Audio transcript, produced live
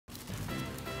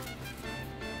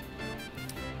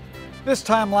This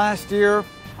time last year,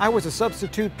 I was a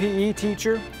substitute PE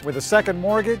teacher with a second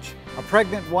mortgage, a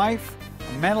pregnant wife,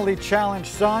 a mentally challenged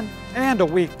son, and a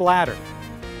weak bladder.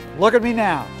 Look at me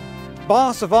now,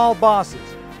 boss of all bosses.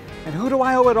 And who do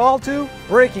I owe it all to?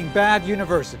 Breaking Bad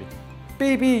University.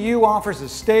 BBU offers a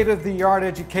state-of-the-art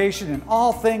education in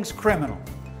all things criminal.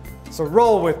 So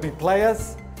roll with me,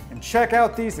 players, and check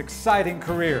out these exciting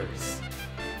careers.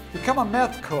 Become a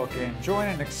meth cook and join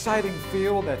an exciting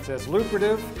field that's as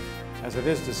lucrative as it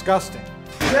is disgusting.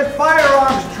 Get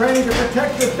firearms training to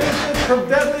protect your business from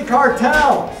deadly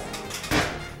cartels.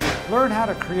 Learn how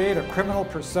to create a criminal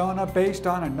persona based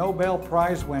on a Nobel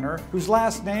Prize winner whose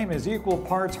last name is equal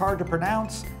parts hard to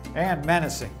pronounce and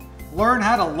menacing. Learn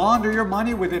how to launder your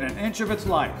money within an inch of its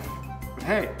life. But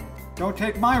hey, don't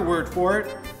take my word for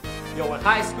it. Yo, in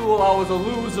high school I was a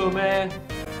loser, man.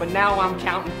 But now I'm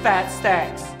counting fat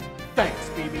stacks. Thanks,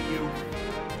 BBU.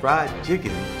 Fried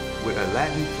chicken with a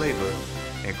Latin flavor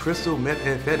and crystal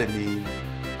methamphetamine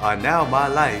are now my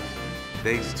life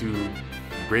thanks to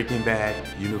Breaking Bad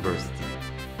University.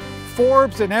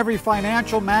 Forbes and every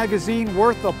financial magazine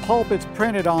worth the pulp it's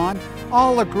printed on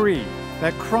all agree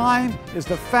that crime is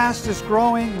the fastest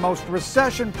growing, most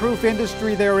recession-proof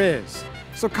industry there is.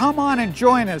 So come on and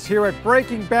join us here at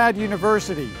Breaking Bad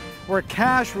University, where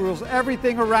cash rules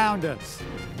everything around us.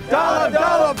 Dollar,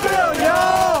 dollar bill,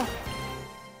 y'all!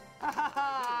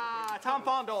 Tomm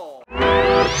Fondle.